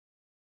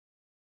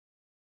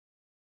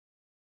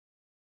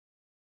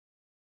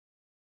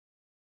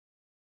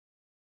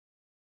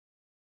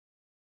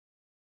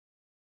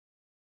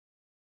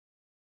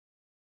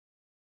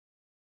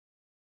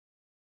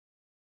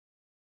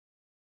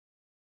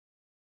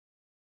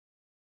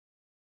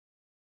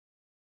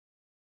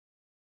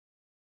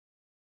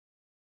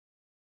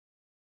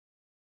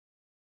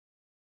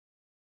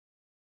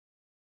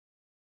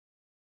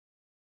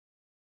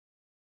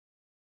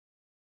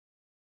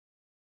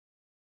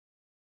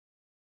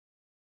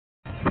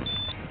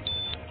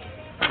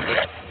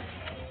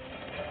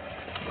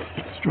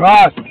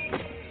Strauss.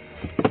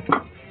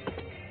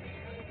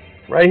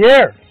 Right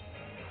here.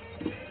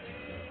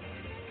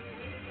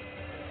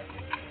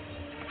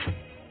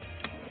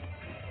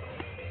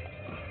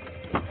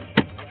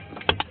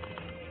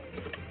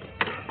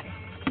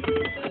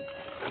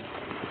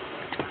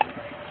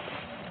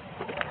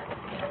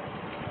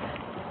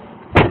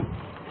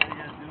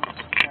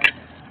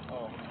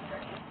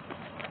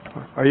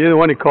 Are you the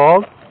one who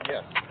called?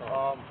 Yes.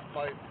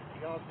 My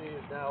fiance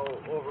is now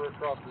over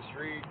across the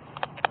street.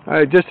 All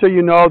right, just so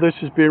you know, this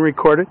is being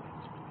recorded.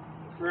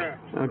 Correct.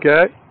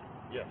 Okay?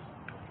 Yes.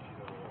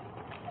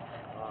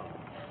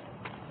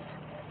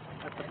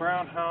 At the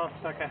brown house,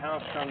 second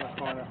house down the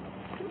corner.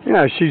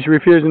 Yeah, she's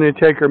refusing to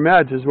take her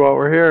meds is what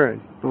we're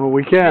hearing. Well,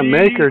 we can't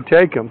make her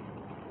take them.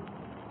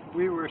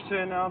 We were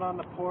sitting out on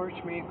the porch,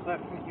 me and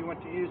Clifton. He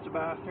went to use the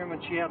bathroom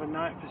and she had a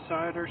knife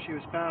beside her. She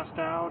was passed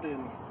out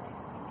and...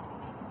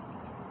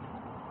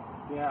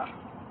 yeah.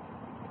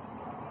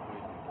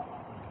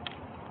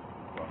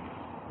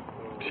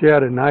 She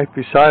had a knife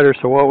beside her,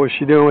 so what was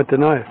she doing with the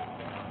knife?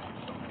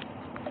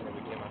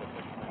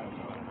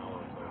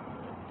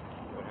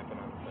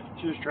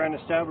 She was trying to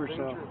stab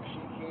herself.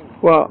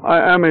 Well,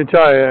 I'm going to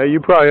tell you, you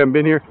probably haven't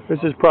been here. This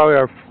is probably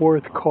our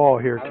fourth call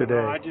here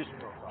today.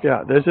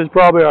 Yeah, this is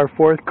probably our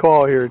fourth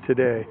call here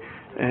today.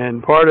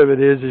 And part of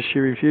it is she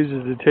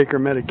refuses to take her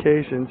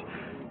medications.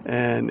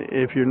 And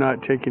if you're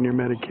not taking your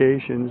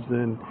medications,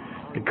 then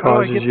it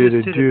causes you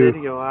to do...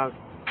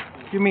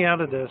 Get me out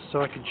of this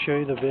so I can show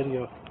you the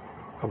video.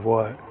 Of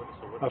what?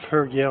 Of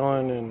her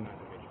yelling and...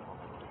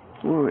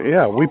 Well,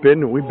 yeah, we've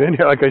been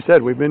here. Like I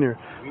said, we've been here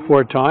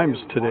 4 times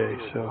today.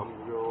 So.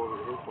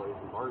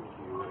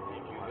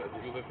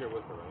 You live here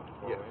with her,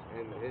 right? Yes.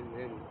 And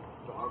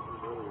the officers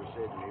earlier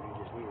said maybe you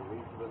just need to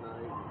leave for the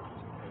night.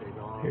 Take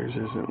off. Yours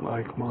isn't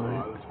like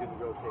mine. So I was going to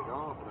go take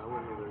off, and I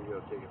went over to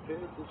go take a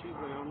piss, and she's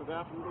been on the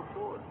bathroom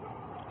before.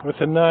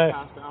 With a knife.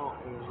 Passed out,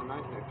 and there's a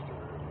knife next to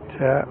her.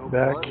 Tap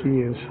back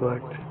key and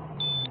select.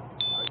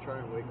 I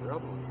try and wake her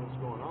up, and what's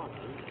going on?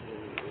 And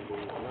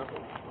there's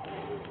nothing.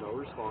 There's no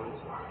response.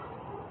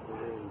 And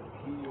then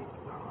he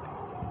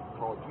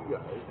called you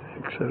guys.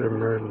 Exit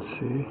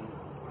emergency.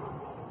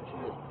 She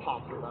just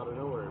pops up out of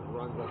nowhere and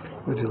runs up.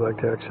 Would you like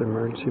to exit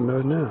emergency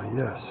mode now?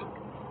 Yes.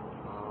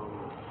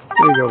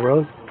 There you go,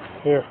 brother.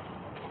 Here.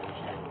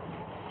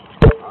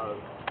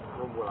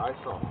 From what I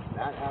saw,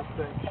 that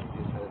aspect, she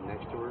just had it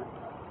next to her.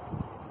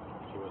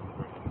 She wasn't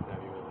drinking that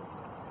heavy with it.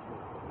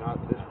 Not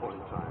at this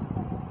point in time.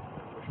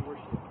 Where's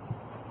she?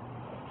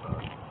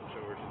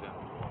 Show where she's at.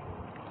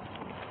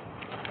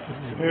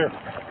 Here.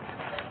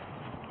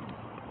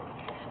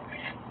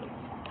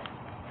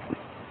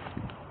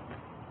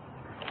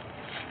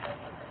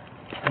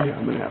 Yeah,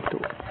 I'm going to have to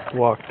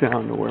walk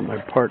down to where my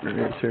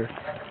partner is here.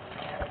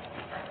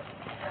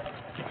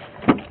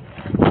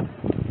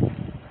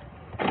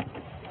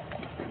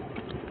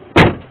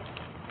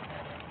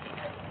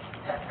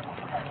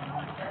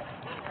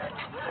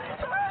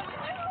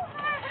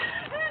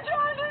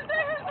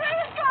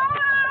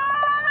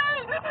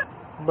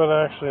 But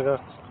actually,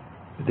 that's...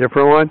 A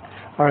different one?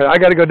 Alright, I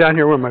got to go down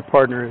here where my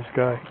partner is,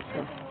 guy.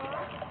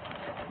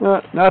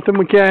 Nothing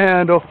we can't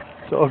handle.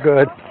 It's all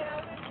good.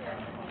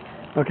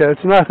 Okay,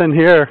 it's nothing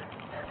here.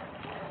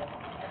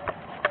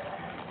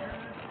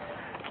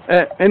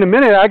 In a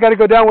minute, I got to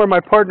go down where my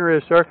partner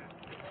is, sir.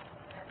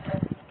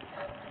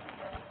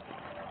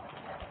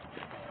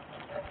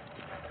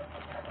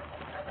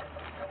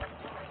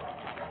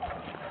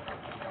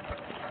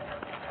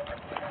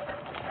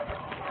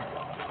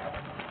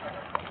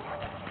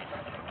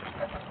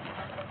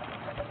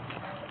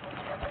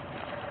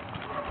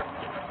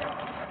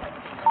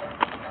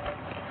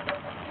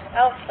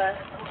 Alpha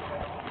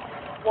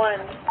 1.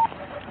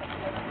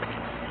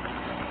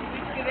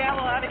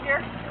 Skedaddle out of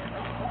here?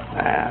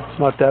 It's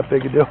not that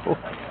big a deal.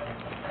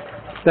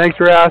 Thanks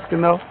for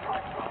asking, though.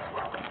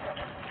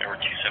 Tower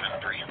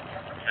 273.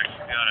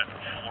 Got it.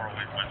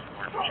 408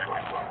 Westport.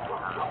 Checking for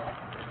her.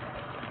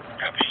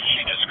 Copy.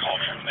 She just called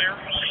from there.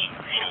 Saying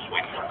she was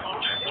waiting for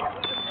contact.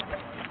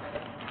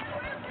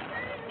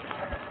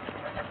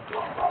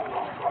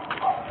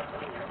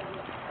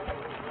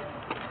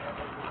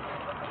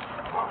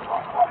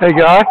 Hey,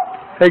 guy.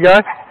 Hey,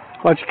 guy.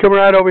 Why don't you come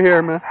right over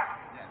here, man?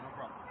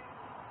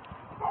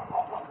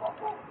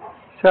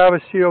 Let's have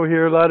a seat over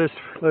here.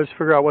 Let's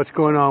figure out what's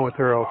going on with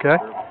her, okay?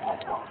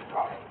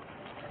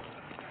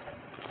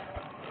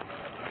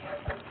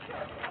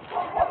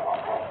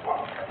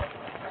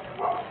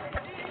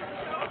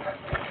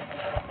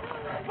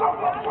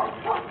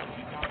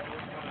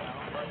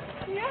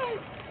 Yes,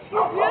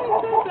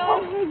 that's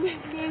all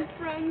his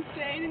friend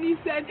said, and he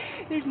said,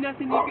 there's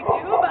nothing you can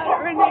do about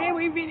it, Renee.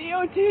 We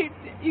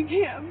videotaped it. You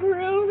can't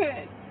prove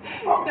it.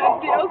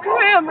 That's Dale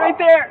Cram right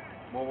there.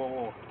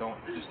 Whoa. Don't,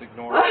 just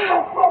ignore it.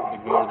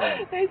 Ignore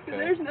them. They said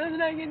there's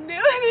nothing I can do.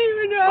 They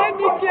even tried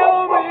to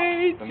kill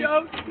me. He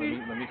choked me.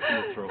 Let me see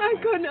your throat. I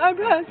couldn't. I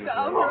passed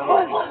out for a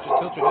while.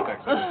 Just tilt your head back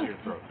so I can see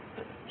your throat.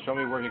 Show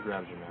me where he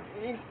grabs you,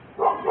 man.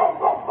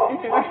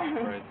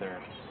 Right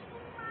there.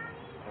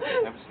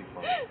 Okay, have a seat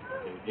for me.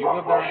 Okay. Do you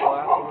live there in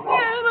Glass over there?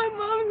 Yeah, my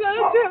mom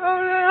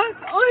That's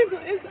the only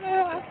place I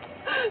have.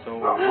 So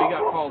we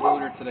got called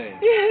earlier today.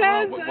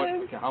 Yes.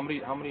 Okay, how many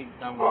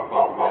 911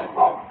 calls have we had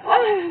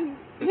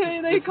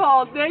today? They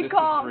called. This is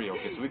 3.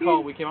 Okay, so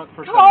we came out the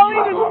first time. Calling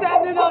and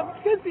setting it up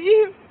because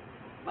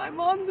my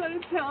mom's out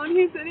of town.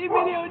 He said he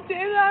videotaped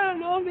it. I don't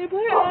know if they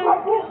plan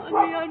on killing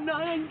me. I'm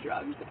not on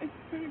drugs. I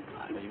swear to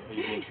God. Are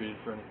you being treated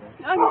for anything?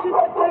 I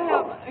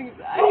have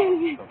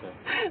anxiety. Okay.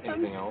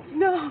 Anything else?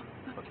 No.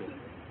 Okay.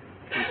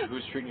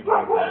 Who's treating you for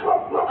anxiety?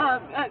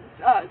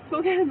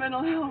 Spokane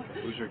Mental Health.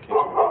 Who's your case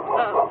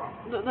for?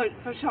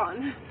 For Sean.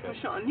 Okay. For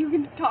Sean. You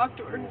can talk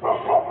to her.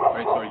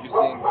 Alright, so are you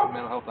seeing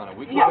mental health on a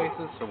weekly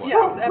basis or what?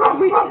 Yes,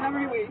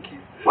 every week.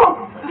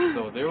 Right,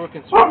 so they were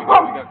concerned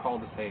because we got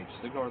called to say,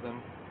 just ignore them.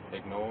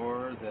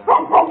 Ignore them.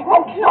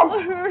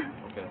 Kill her.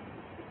 Okay.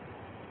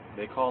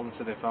 They called and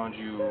said they found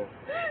you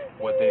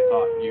what they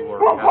thought you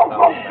were passed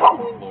out on the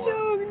bathroom floor.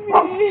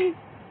 Choke me.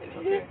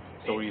 Okay.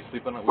 So were you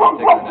sleeping? Were you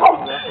taking a nap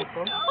on the bathroom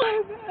floor? No,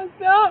 I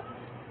passed out.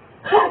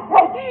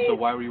 So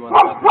why were you on the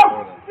bathroom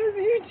floor then? Because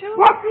you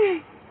choked me.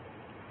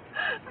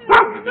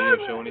 Did the video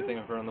show anything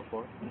of her on the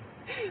floor?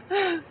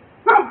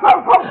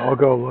 I'll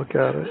go look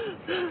at it.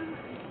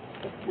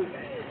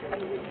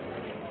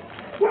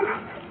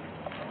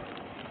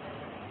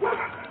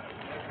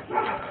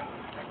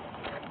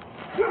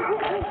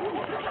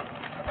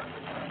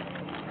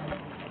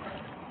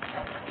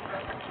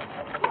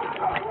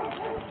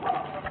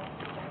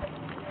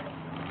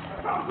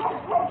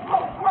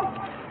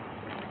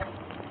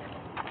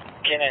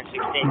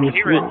 K916, can you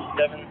read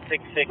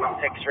 766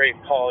 X-ray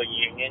Paul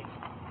Union?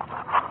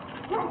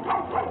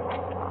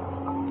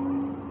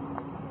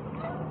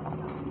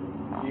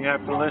 You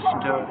have to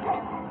listen to it.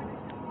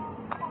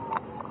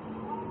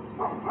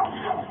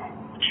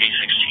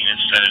 K16 is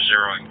status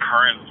 0 in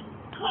current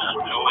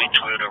 08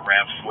 Toyota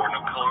RAV4.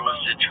 No color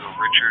listed to a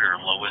Richard or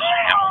Lois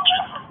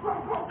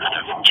Hamilton out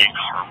of Gig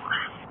Harbor.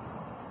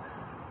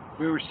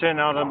 We were sitting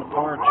out on the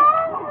porch.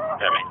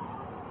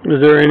 Debbie.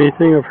 Is there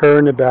anything of her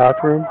in the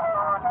bathroom?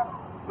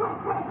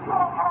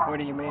 What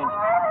do you mean?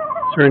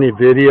 Is there any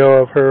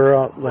video of her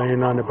out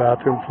laying on the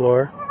bathroom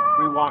floor?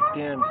 We walked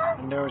in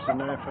and there was a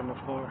knife on the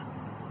floor.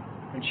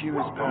 And she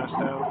was passed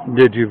out.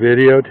 Did you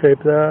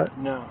videotape that?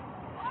 No.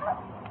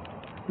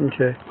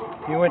 Okay.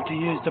 He went to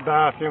use the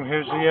bathroom.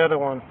 Here's the other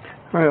one.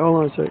 Alright,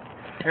 hold on a sec.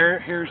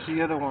 Here's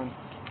the other one.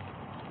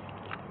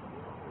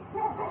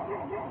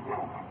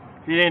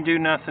 He didn't do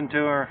nothing to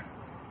her.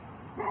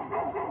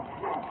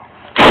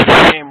 He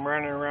came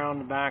running around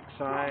the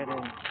backside,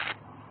 and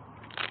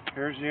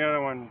here's the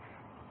other one.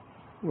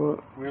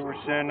 Well, we were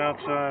sitting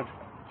outside.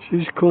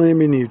 She's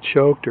claiming you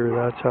choked her.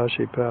 That's how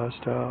she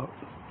passed out.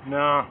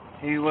 No,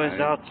 he was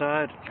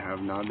outside. I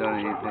have not done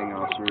anything,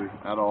 officer,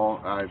 at all.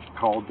 I've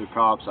called the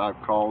cops.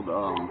 I've called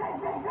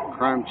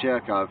crime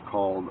check. I've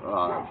called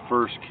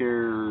first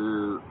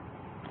care.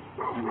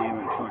 Damn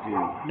it,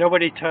 fucking.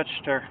 Nobody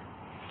touched her.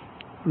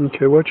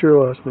 Okay, what's your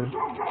last name?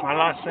 My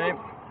last name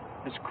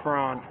is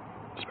Kron.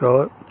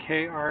 Spell it.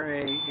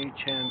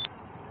 Krahn.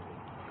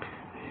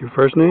 Your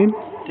first name?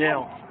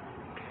 Dale.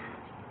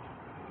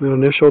 The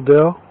initial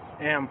Dale?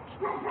 M.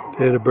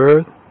 Date of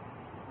birth?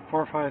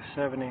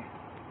 4570.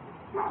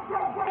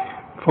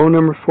 Phone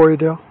number for you,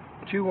 Dale?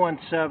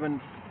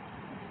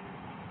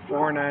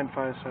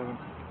 217-4957.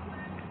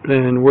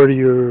 And where do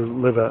you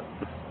live at?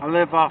 I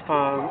live off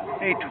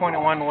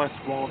 821 West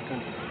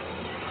Walton.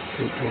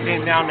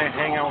 Came down there to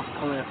hang out with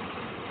Cliff.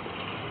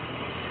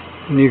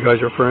 And you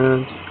guys are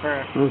friends?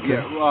 Correct. Okay.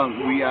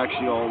 Yeah, we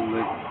actually all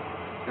live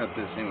at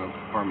the same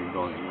apartment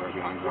building right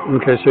behind her.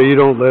 Okay, so you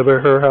don't live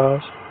at her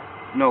house?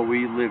 No,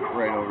 we live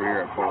right over here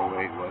at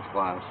 408 West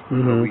Glass.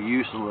 But we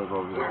used to live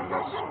over there.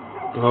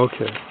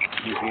 Okay.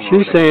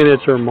 She's saying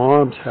it's her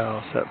mom's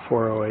house at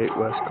 408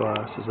 West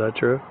Glass. Is that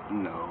true?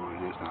 No,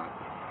 it is not.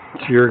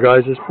 It's your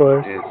guys'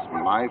 place? It's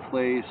my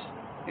place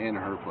and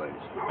her place.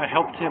 I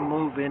helped him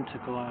move into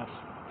Glass.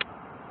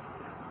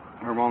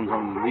 Her mom's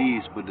on the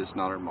lease, but it's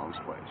not her mom's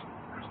place.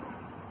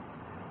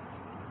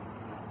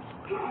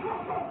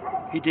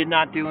 He did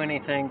not do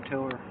anything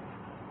to her.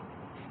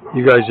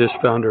 You guys just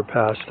found her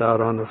passed out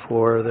on the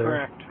floor there?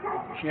 Correct.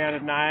 She had a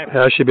knife.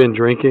 Has she been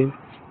drinking?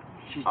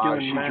 She's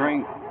doing she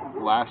drank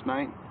last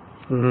night.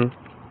 Mm-hmm.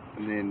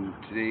 And then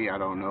today, I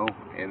don't know.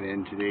 And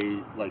then today,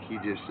 like he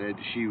just said,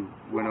 she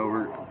went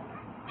over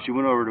to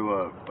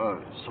a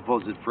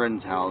supposed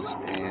friend's house,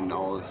 and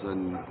all of a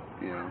sudden,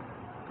 you know.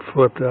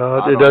 Flipped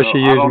out. Does she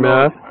use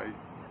meth?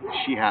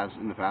 She has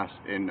in the past,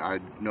 and I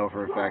know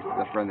for a fact that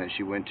the friend that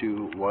she went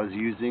to was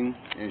using,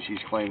 and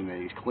she's claiming that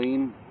he's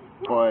clean,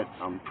 but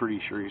I'm pretty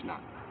sure he's not.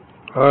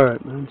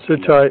 Alright, man.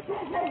 Sit tight.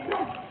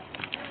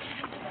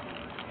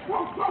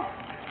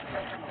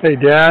 Hey,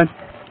 Dad.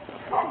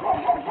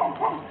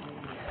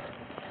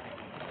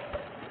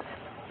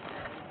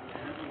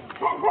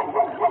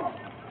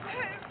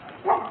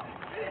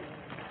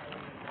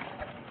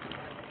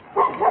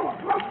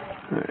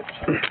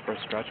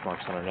 Scratch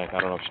marks on her neck. I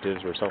don't know if she did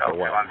it herself or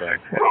what. But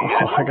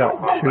I got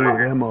two of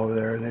them over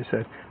there, and they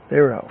said they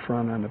were out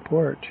front on the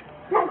porch.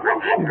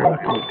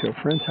 to a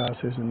friend's house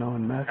who's a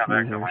known meth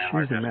user.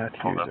 She's a meth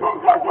user.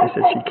 They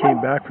said she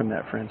came back from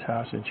that friend's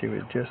house and she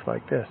was just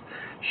like this.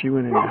 She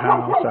went in the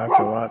house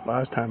after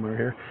last time we were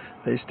here.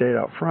 They stayed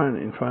out front,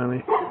 and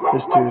finally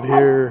this dude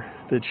here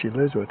that she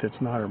lives with,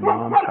 it's not her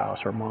mom's house.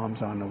 Her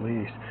mom's on the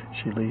lease.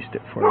 She leased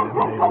it for them.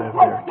 They live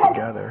there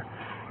together.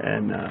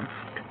 And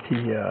he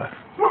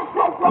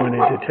went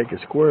in to take a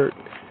squirt.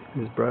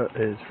 His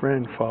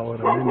friend followed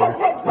him in there,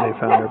 and they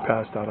found her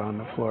passed out on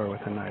the floor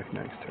with a knife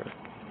next to her.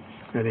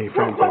 And his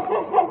friend said,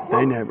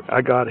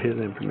 I got his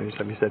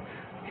information. He said,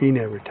 he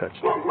never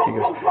touched her. He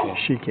goes,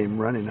 she came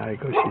running out. He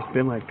goes, she's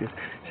been like this.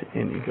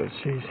 And he goes,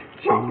 she used to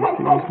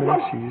use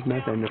meth. She used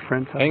meth. And the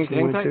friend's house she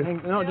went to.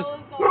 No,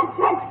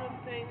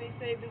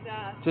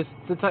 just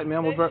sit tight,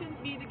 man. We'll they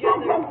shouldn't be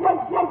together.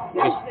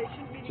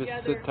 Just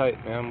sit tight,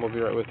 man. We'll be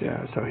right with you.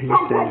 Yeah, so he's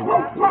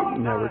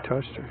saying never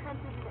touched her.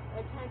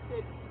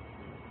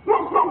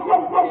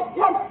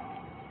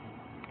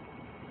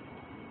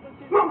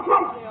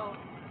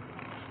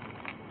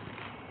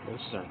 This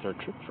is our third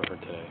trip for her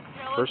today.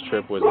 First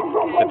trip was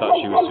they thought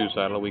she was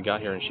suicidal. We got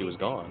here and she was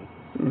gone.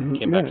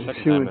 Came back second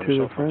she time. went to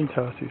the friend's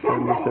house. He said,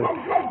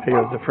 he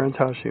goes, the friend's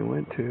house she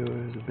went to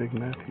is a big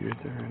meth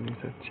user, and he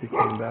said she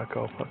came back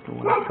all fucking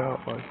whacked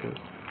out like this.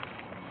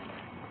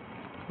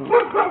 I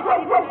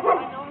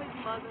know his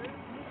mother.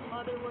 His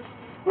mother was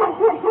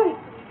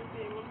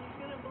disabled. He's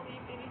gonna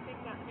believe anything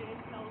that man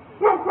tells him.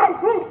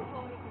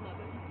 Call his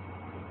mother.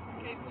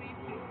 Okay, please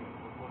do.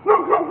 No,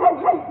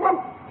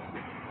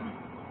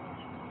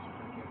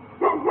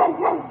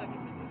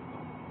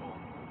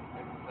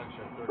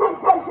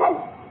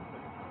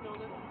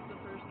 this is the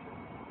first trip.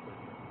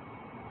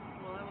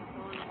 Well, I was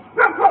gone.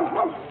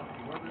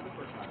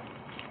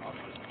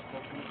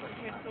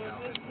 Okay, so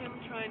is this him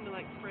trying to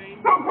like frame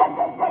his boys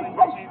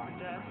to pay for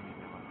death?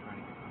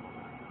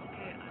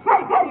 Okay, I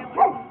can't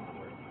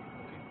wait.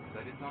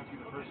 I did talk to you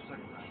the first or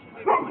second time.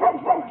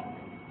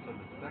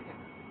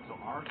 So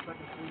our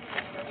second week.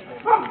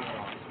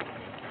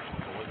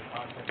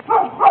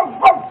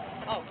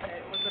 Okay,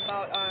 it was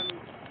about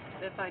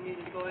if I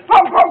needed to go into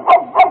mental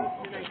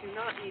institute, and I do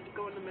not need to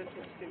go into mental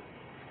institute.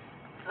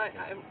 I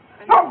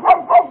Do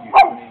you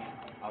have any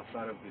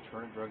outside of the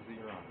current drugs that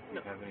you're on? Do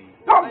you have any?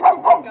 I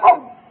have.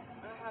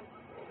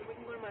 We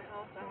can go to my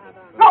house. I have.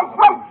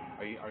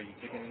 Are you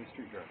taking any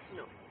street drugs?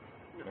 No.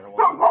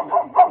 Marijuana?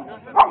 No.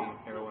 Any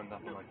heroin?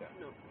 Nothing like that.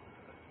 No.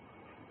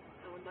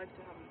 I would like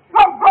to have a drink.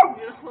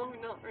 You know,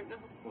 not right now.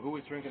 Well, who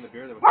was drinking the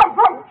beer that was on the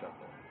porch out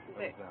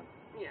there?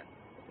 Yeah.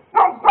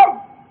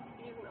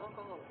 He's an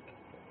alcoholic.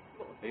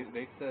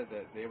 They said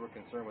that they were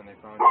concerned when they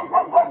found you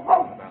on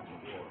the bathroom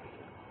floor.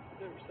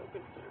 They were so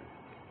concerned.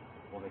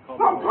 Well, they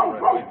called the police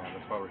right away, man.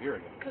 That's why we're here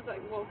again. Because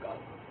I woke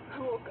up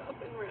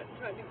and ran,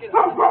 tried to get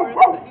out the door and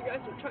said you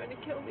guys were trying to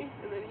kill me.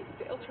 And then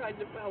Dale tried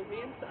to hold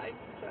me inside.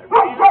 So I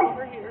ran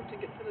over here to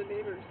get to the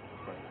neighbors.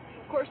 Right.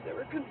 Of course, they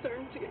were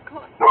concerned to get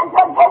caught.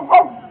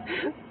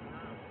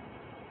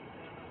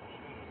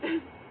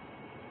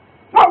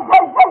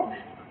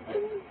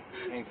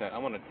 Hang tight. I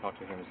want to talk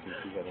to him and see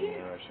if he had any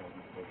interaction with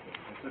these folks.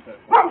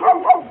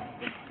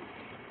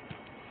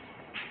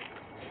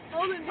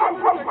 All the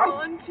neighbors are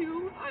gone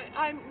too.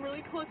 I'm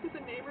really close with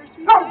the neighbors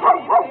because if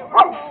they were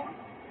home,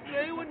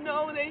 they would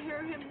know. They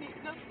hear him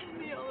beating up on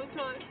me all the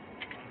time.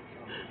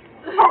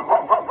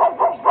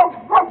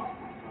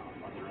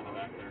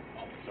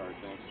 Sorry,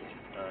 thanks.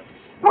 Alright.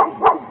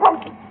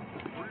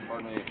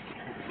 Pardon me.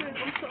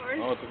 I'm sorry.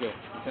 Oh, it's okay.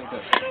 Hang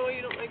tight. I know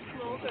you don't like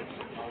smoke.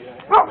 Oh, yeah.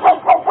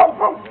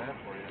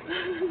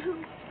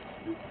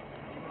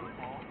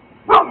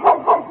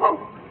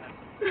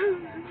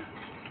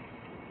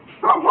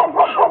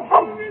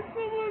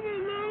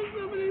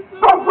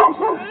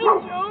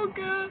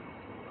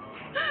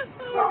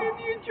 How can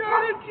you try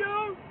to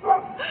joke?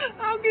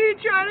 How can you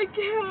try to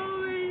kill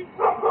me?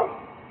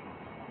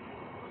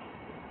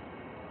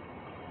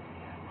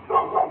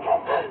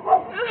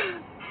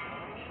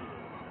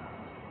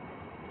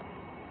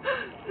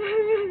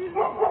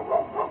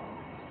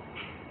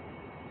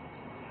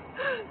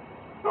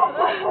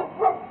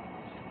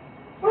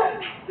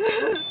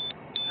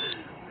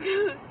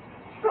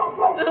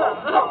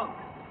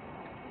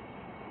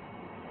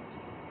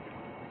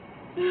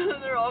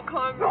 They're all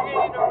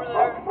congregating over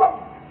there.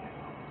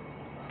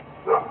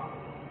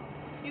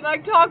 You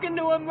like talking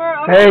to him,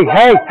 Murph?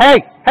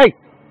 Hey!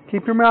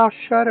 Keep your mouth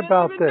shut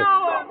about this.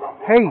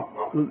 Hey,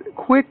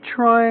 quit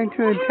trying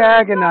to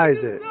antagonize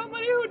it.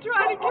 Somebody who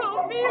tried to kill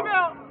a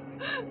female.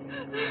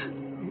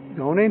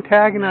 Don't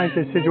antagonize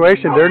the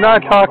situation. They're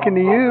not talking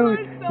to you.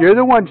 You're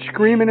the one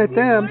screaming at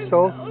them,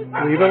 so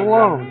leave it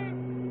alone.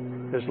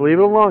 Just leave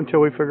it alone until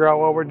we figure out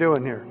what we're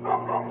doing here.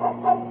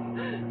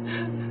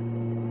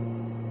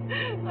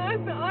 I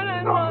thought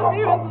I loved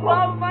you with the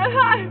love of my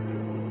life.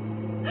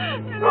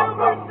 And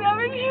over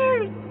 7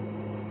 years.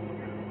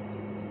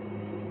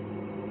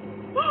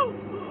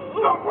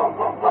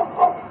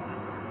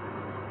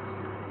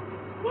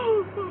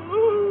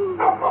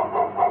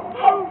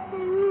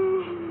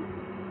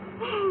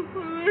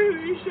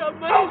 He shoved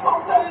my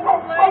son's leg in my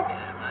mouth.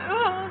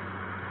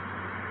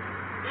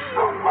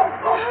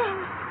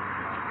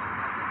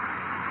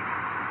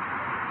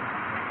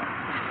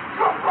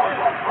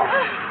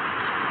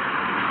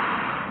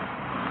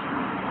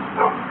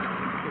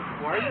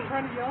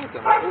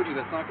 you.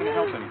 That's not going to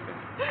help anything.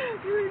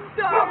 You're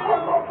tired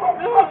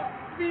of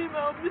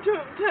female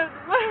tender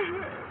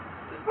murder.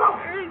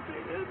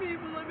 The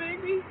people that make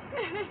me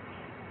sick.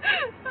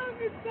 How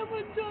could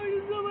someone talk to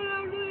someone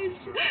after they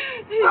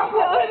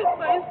shot at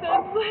my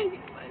son's leg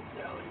in my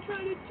throat and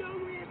try to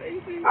choke me? It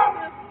makes me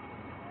sick.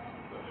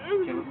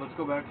 Okay, let's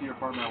go back to your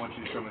apartment. I want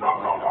you to show me that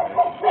blanket,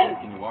 okay?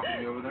 Can you walk with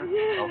me over there?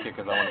 Okay,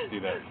 because I want to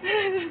see that.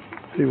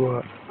 See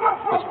what?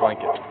 This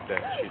blanket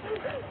that she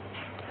did.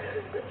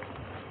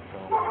 So,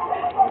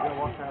 we're going to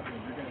watch happen.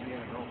 You're going to be in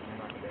a room and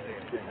you're not going to say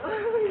a thing.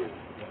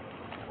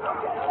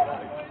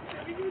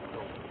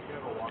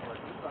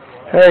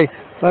 Hey,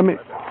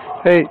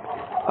 hey,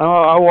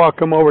 I'll walk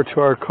them over to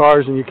our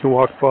cars and you can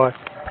walk by.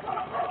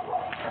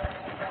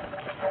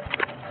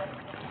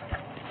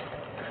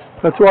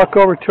 Let's walk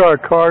over to our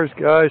cars,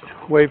 guys.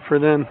 Wait for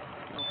them.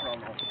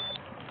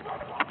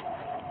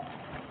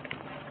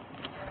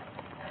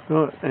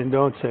 And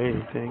don't say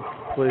anything,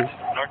 please.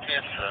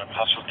 Northeast,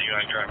 possible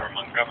DUI driver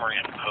Montgomery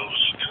and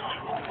Post.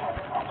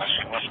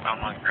 Westbound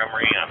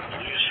Montgomery on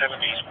Blue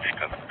 70s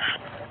pickup.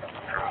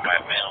 Driven by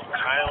a male.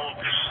 Kyle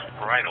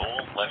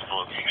Bridle left the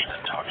location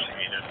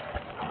intoxicated.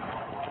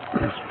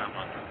 Westbound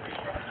Montgomery,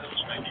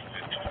 Post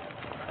 9050.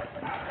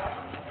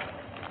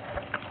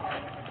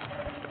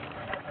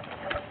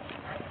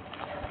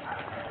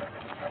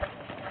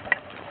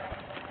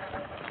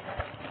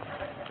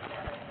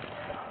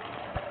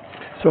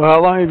 So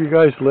how long have you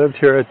guys lived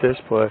here at this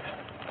place?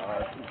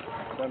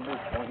 December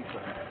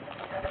 23rd.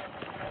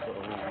 So,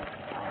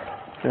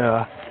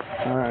 Yeah,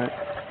 alright.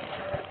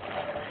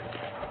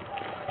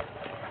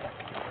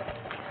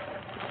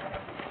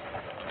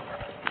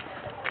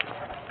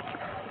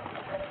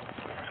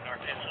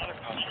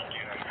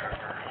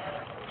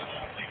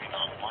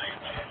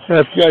 Yeah,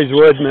 if you guys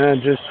would,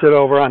 man, just sit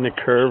over on the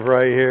curve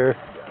right here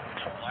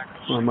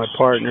where my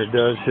partner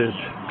does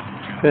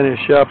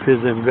finish up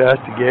his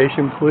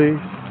investigation, please.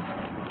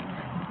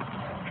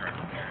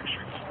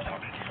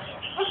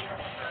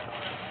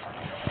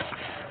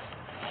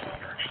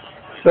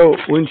 So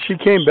when she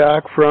came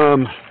back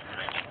from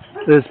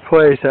this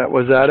place,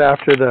 was that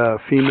after the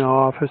female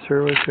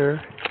officer was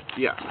there?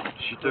 yeah,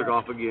 she took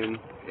off again,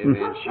 and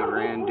then she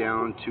ran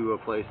down to a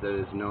place that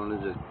is known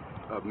as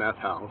a meth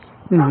house,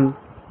 and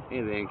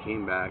then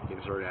came back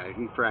and started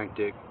acting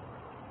frantic.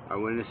 I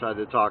went inside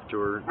to talk to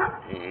her,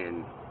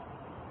 and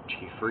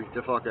she freaked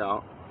the fuck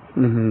out,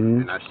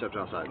 and I stepped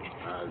outside.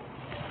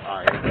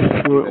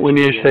 When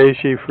you say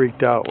she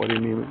freaked out, what do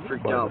you mean?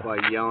 Freaked out by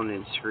yelling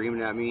and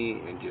screaming at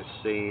me and just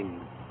saying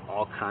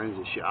all kinds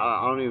of shit.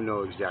 I don't even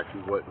know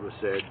exactly what was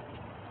said.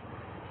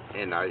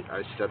 And I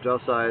stepped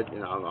outside,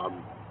 and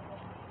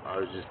I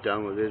was just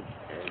done with it.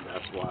 And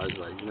that's why I was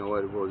like, you know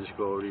what, we'll just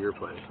go over to your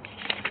place.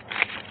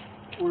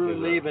 We were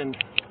leaving.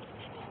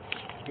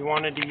 You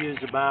wanted to use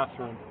the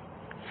bathroom.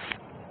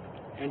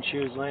 And she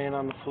was laying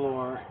on the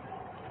floor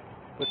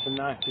with the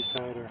knife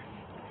beside her.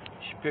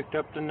 She picked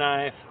up the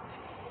knife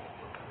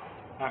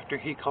after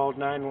he called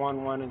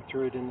 911 and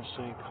threw it in the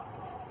sink.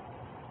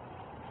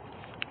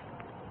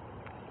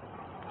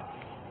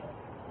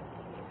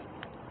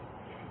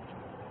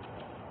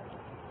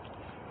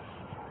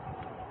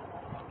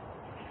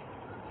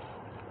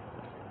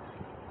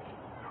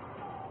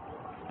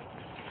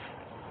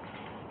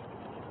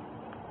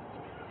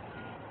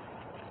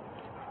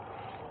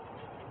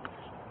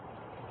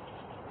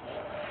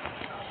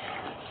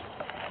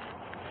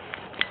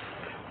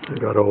 I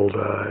got old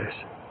eyes.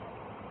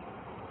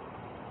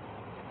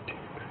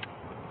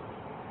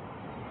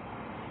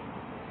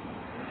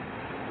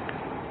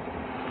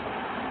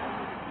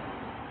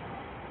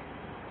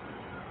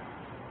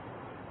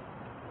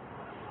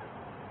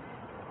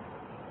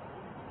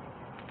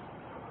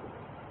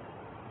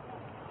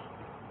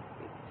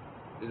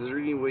 Is there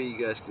any way you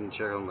guys can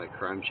check on like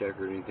Crime Check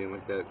or anything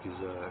like that? Because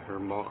her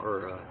mom,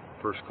 or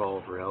first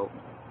call for help.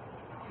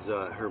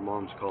 Because her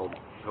mom's called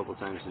a couple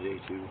times today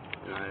too,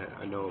 and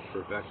I know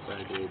for a fact that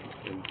I did.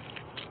 And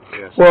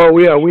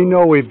well, yeah, we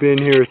know we've been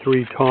here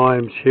 3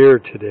 times here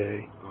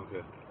today.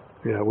 Okay.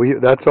 Yeah,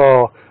 that's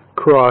all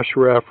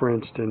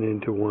cross-referenced and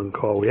into one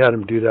call. We had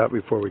them do that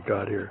before we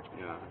got here.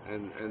 Yeah,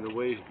 and the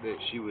way that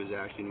she was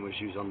acting when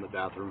she was on the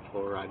bathroom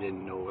floor, I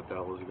didn't know what the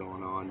hell was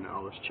going on. I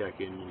was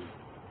checking, and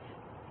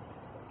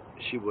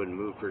she wouldn't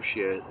move for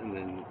shit. And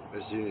then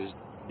as soon as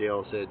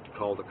Dale said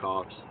call the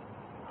cops,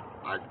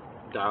 I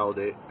dialed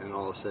it, and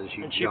all of a sudden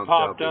she jumped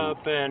popped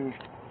up and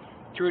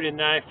threw the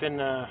knife in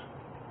the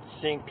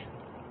sink.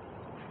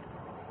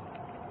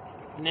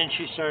 And then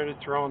she started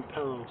throwing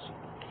pillows.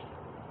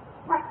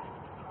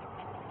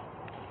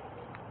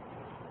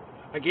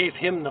 I gave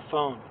him the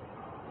phone.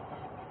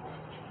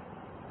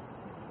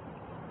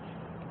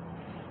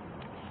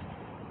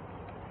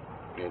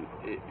 And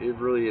it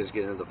really is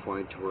getting to the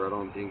point to where I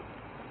don't think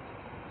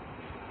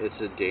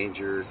it's a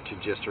danger to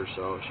just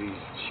herself.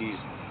 She's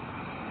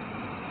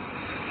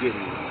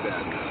getting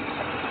bad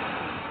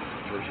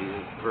enough where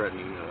she's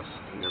threatening us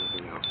and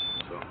everything else.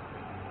 So.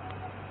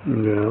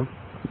 Yeah.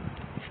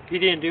 He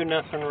didn't do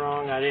nothing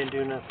wrong. I didn't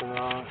do nothing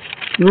wrong.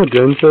 No, it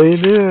didn't say he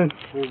did.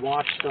 We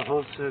watched the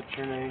whole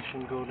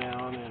situation go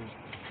down and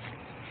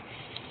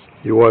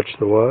You watched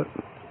the what?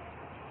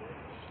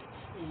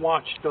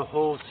 watched the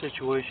whole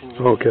situation go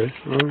down. Okay,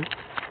 alright.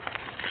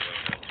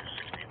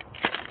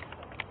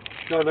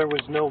 So there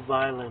was no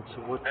violence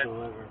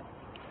whatsoever.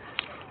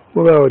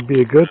 Well, that would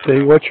be a good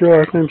thing. What's your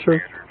last name,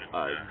 sir?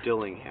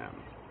 Dillingham.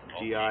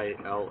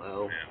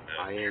 Gillingham.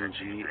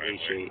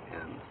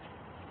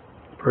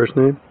 First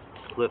name?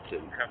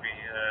 Clifton.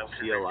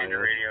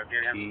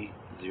 Clifton.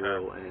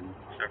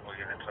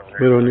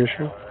 Middle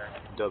initial?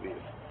 W.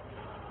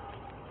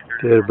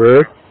 Date of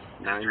birth?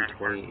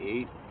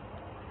 9/28/86.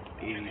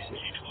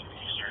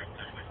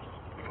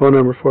 Phone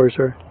number for you,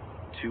 sir?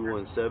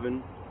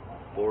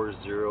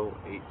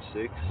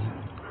 217-4086.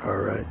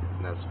 Alright.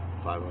 And that's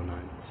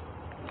 509.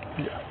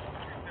 Yeah.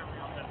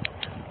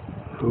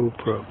 No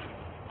problem.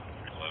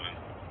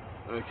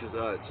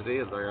 Because today,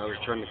 I was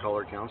trying to call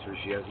her counselor.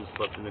 She hasn't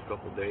slept in a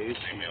couple days.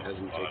 She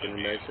hasn't taken her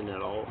medicine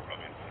at all.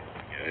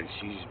 And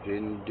she's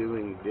been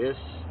doing this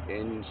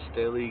and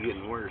steadily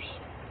getting worse.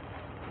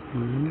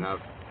 Mm-hmm. And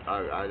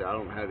I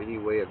don't have any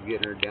way of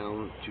getting her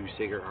down to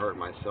Sacred Heart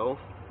myself.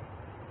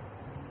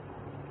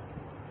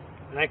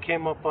 And I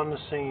came up on the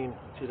scene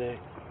today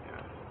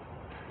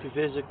to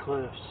visit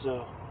Cliff,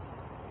 so.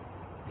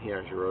 He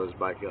actually rode his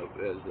bike up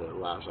as the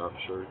last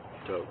officer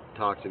to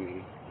talk to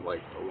me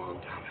like a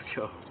long time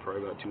ago,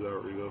 probably about 2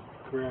 hours ago.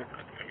 Correct.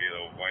 It's going to be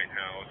the White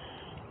House,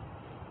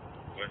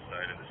 west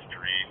side of the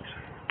street,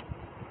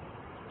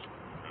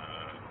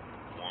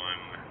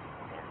 one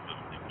north of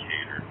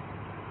Decatur.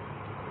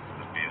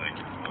 It'll be like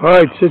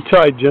Alright, sit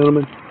tight,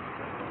 gentlemen.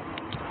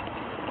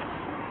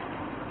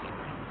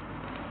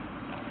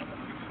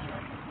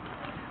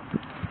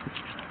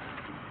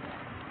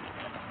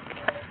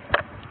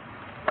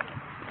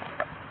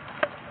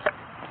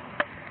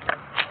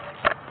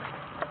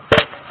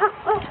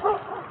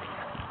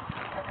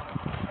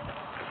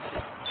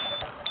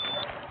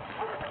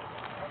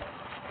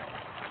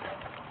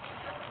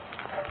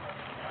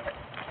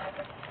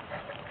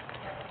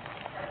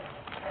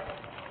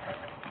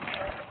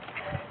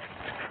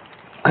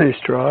 Hey,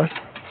 Strauss.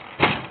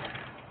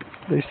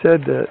 They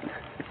said that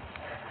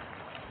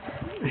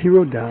he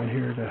wrote down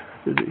here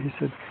he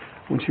said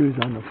when she was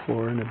on the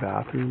floor in the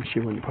bathroom, she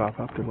wouldn't pop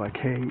up. They're like,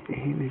 hey,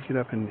 you need to get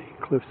up. And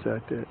Cliff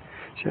said that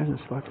she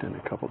hasn't slept in a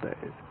couple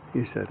days.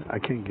 He said, I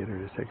can't get her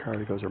to take her.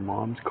 He goes, her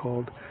mom's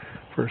called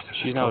first.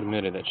 She's now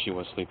admitted that she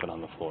was sleeping on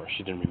the floor.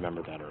 She didn't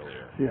remember that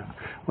earlier. Yeah.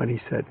 When he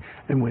said,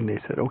 and when they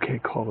said, okay,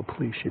 call the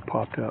police, she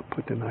popped up,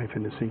 put the knife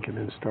in the sink, and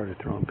then started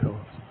throwing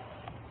pillows.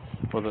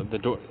 Well, the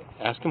door.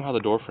 Ask him how the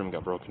door frame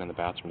got broken in the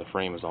bathroom. The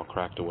frame was all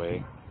cracked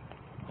away.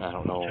 I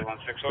don't know. But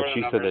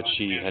she said that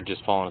she had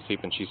just fallen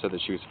asleep, and she said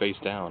that she was face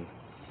down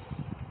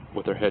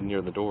with her head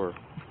near the door.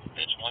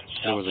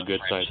 There was a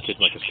good-sized kid,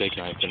 like a steak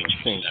knife in the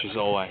sink. She said,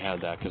 oh, I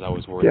had that because I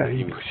was worried that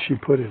he was... she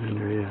put it in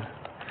there, yeah.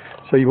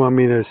 So you want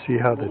me to see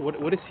how the...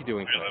 What is he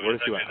doing tonight? Where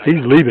is he at?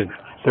 He's leaving.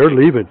 They're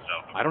leaving.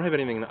 I don't have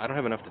anything. I don't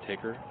have enough to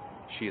take her.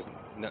 She's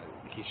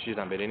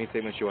not made any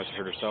statement. She wants to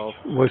hurt herself.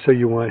 Well, so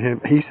you want him...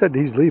 He said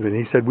he's leaving.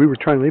 He said we were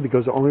trying to leave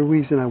because the only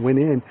reason I went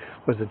in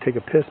was to take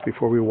a piss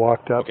before we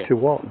walked up to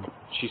Walton.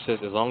 She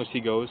says as long as he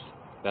goes,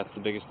 that's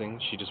the biggest thing.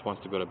 She just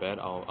wants to go to bed.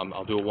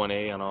 I'll do a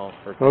 1A on all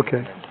her things.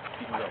 Okay.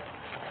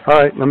 All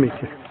right, let me...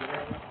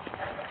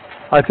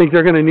 I think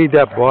they're going to need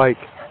that bike.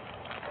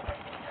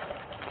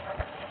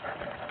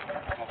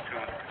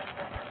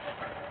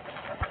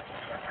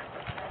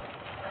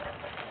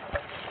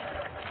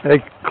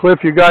 Hey,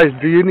 Cliff, you guys,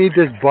 do you need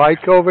this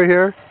bike over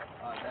here?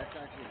 That's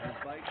actually his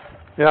bike.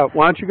 Yeah,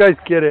 why don't you guys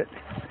get it?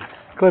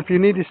 Cliff, you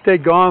need to stay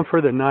gone for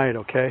the night,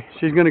 okay?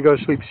 She's going to go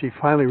to sleep. She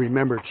finally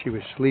remembered she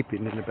was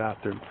sleeping in the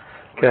bathroom,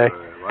 okay?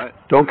 Wait, what?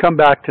 Don't come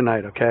back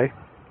tonight, okay?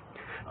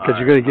 Because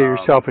you're going to get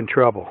yourself in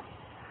trouble.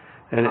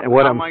 And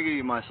what am I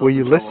getting myself will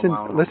you in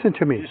trouble listen? Listen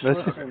to me.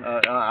 Listen.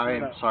 I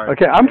am sorry.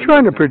 Okay, I'm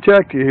trying to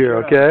protect you here,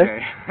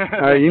 okay? All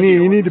right, you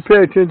need to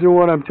pay attention to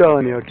what I'm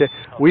telling you, okay?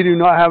 We do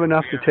not have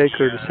enough to take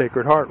her to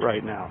Sacred Heart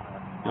right now,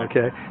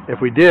 okay?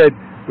 If we did,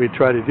 we'd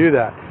try to do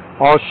that.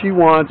 All she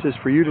wants is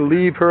for you to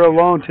leave her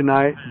alone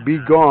tonight, be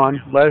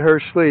gone, let her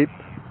sleep.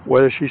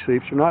 Whether she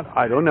sleeps or not,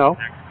 I don't know.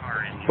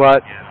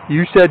 But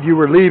you said you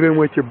were leaving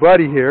with your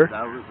buddy here.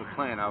 That was the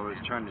plan. I was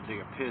trying to take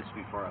a piss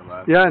before I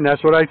left. Yeah, and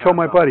that's what I told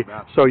my buddy.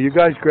 So you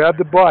guys grab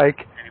the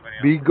bike,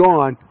 be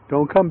gone.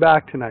 Don't come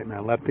back tonight,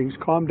 man. Let things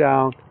calm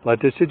down.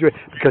 Let this situation...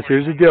 Because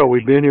here's the deal.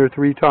 We've been here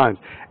 3 times.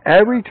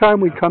 Every time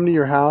we come to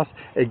your house,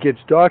 it gets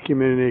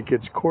documented and it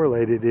gets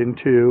correlated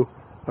into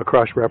a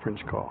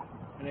cross-reference call.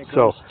 And it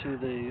goes to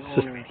the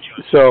owner.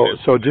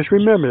 So just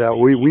remember that.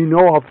 We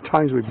know all the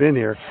times we've been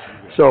here.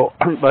 So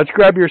let's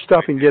grab your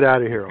stuff and get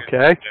out of here,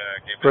 okay?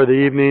 For the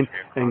evening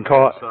and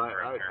call... So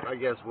I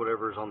guess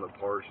whatever's on the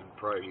par should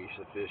probably be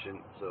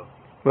sufficient. So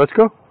let's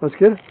go. Let's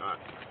get it.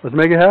 Let's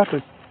make it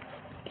happen.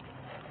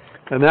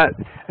 And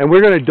we're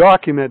going to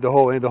document the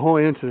whole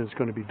incident's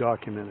going to be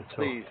documented. So.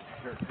 Please,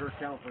 her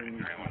counselor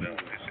needs to.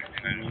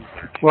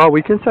 Well,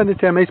 we can send it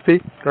to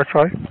MHP. That's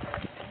right.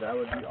 That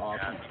would be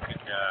awesome. You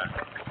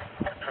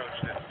could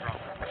approach this from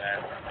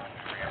that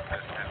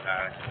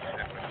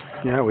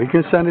Yeah, we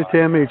can send it to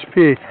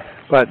MHP,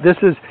 but this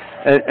is,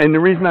 and the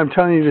reason I'm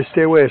telling you to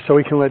stay away is so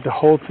we can let the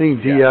whole thing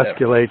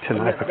de-escalate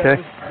tonight, okay? That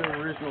was the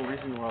original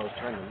reason why I was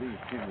trying to leave,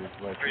 too, is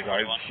like,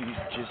 she's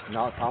just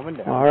not calming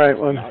down. All right,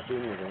 well, not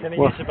doing anything. Can I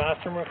use the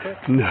bathroom real quick?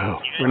 no,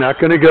 we're not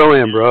going to go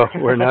in, bro.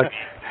 We're not.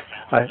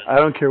 I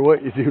don't care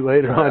what you do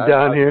later on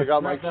down here. I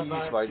got my keys,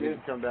 so I need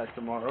to come back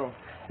tomorrow.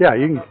 Yeah,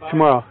 you can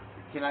tomorrow.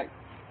 Can I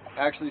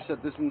actually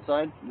set this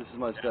inside? This is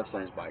my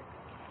stepson's bike.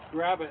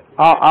 Grab it.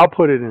 I'll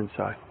put it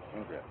inside.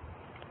 Okay.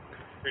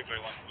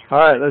 All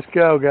right, let's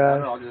go,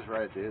 guys. I'll just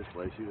ride it to his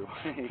place either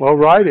way. Well,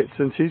 ride it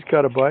since he's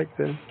got a bike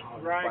then.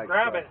 Right,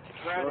 grab it.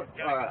 Grab it.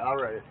 All right, I'll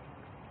ride it.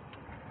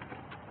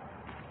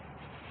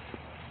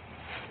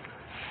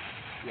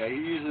 Yeah, he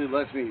usually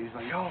lets me. He's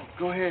like, "Oh,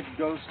 go ahead,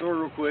 go to the store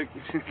real quick."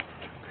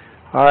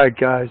 All right,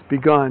 guys, be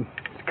gone.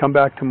 Come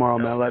back tomorrow,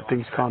 man. Let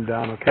things calm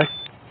down, okay?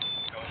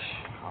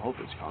 I hope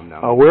it's calmed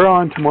down. Oh, we're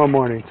on tomorrow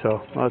morning,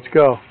 so let's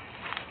go.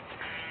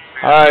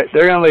 All right,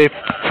 they're gonna leave.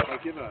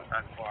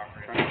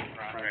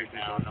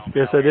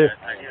 Yes, I did.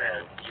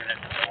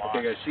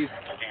 Okay, guys, she's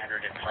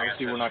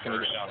obviously we're not going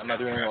to. I'm not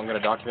doing anything. I'm going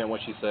to document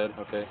what she said.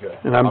 Okay.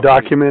 And I'm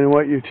documenting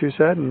what you two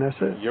said, and that's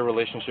it. Your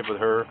relationship with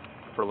her,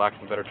 for lack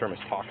of a better term, is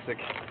toxic.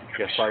 I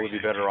guess probably would be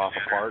better off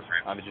apart.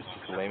 I'm just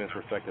a layman's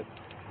perspective.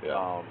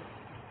 Yeah.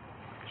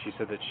 She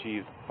said that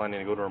she's planning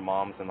to go to her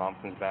mom's and mom's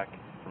back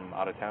from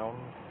out of town.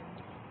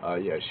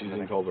 Yeah, she's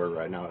in Culver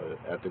right now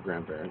at the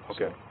grandparents.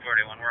 Okay. So.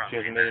 She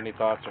hasn't made any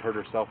thoughts to hurt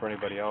herself or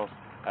anybody else.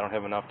 I don't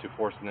have enough to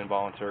force an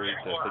involuntary to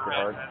take her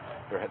heart.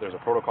 There's a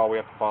protocol we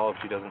have to follow. If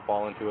she doesn't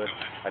fall into it,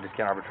 I just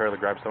can't arbitrarily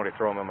grab somebody,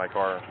 throw them in my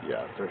car.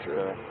 Yeah, for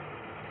sure.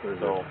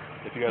 So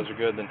if you guys are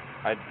good, then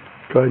I'd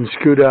go ahead and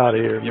scoot out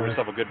of here, give man.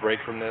 yourself a good break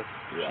from this.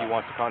 If she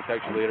wants to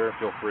contact you later,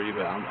 feel free.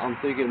 But yeah, I'm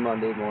thinking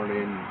Monday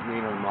morning, me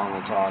and her mom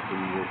will talk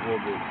and we'll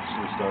get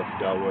some stuff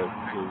dealt with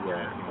because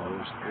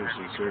there's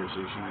some serious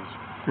issues.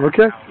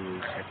 Okay.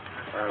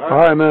 All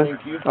right, man.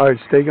 Thank you. All right,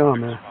 stay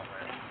gone, man.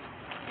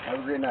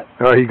 Have a great night.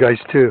 All right, you guys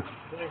too.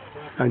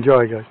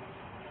 Enjoy, guys.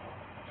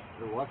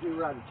 Watch me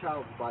ride a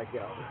child's bike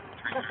out.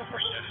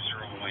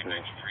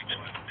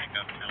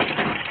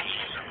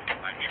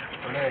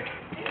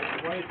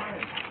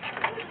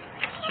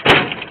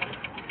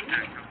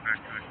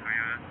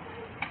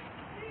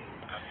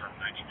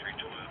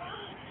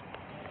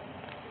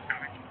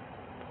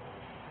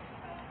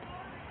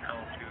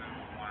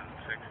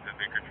 L216 to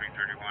Baker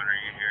 331, are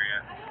you here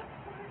yet?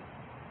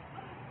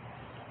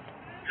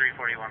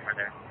 341, we're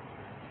there.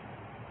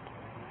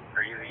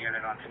 Are you the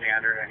unit on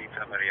standard? I need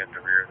somebody at the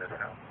rear of this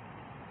house.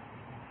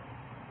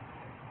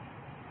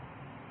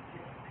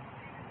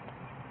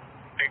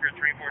 Baker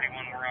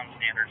 341, we're on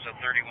standard, so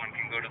 31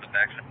 can go to the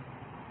backside.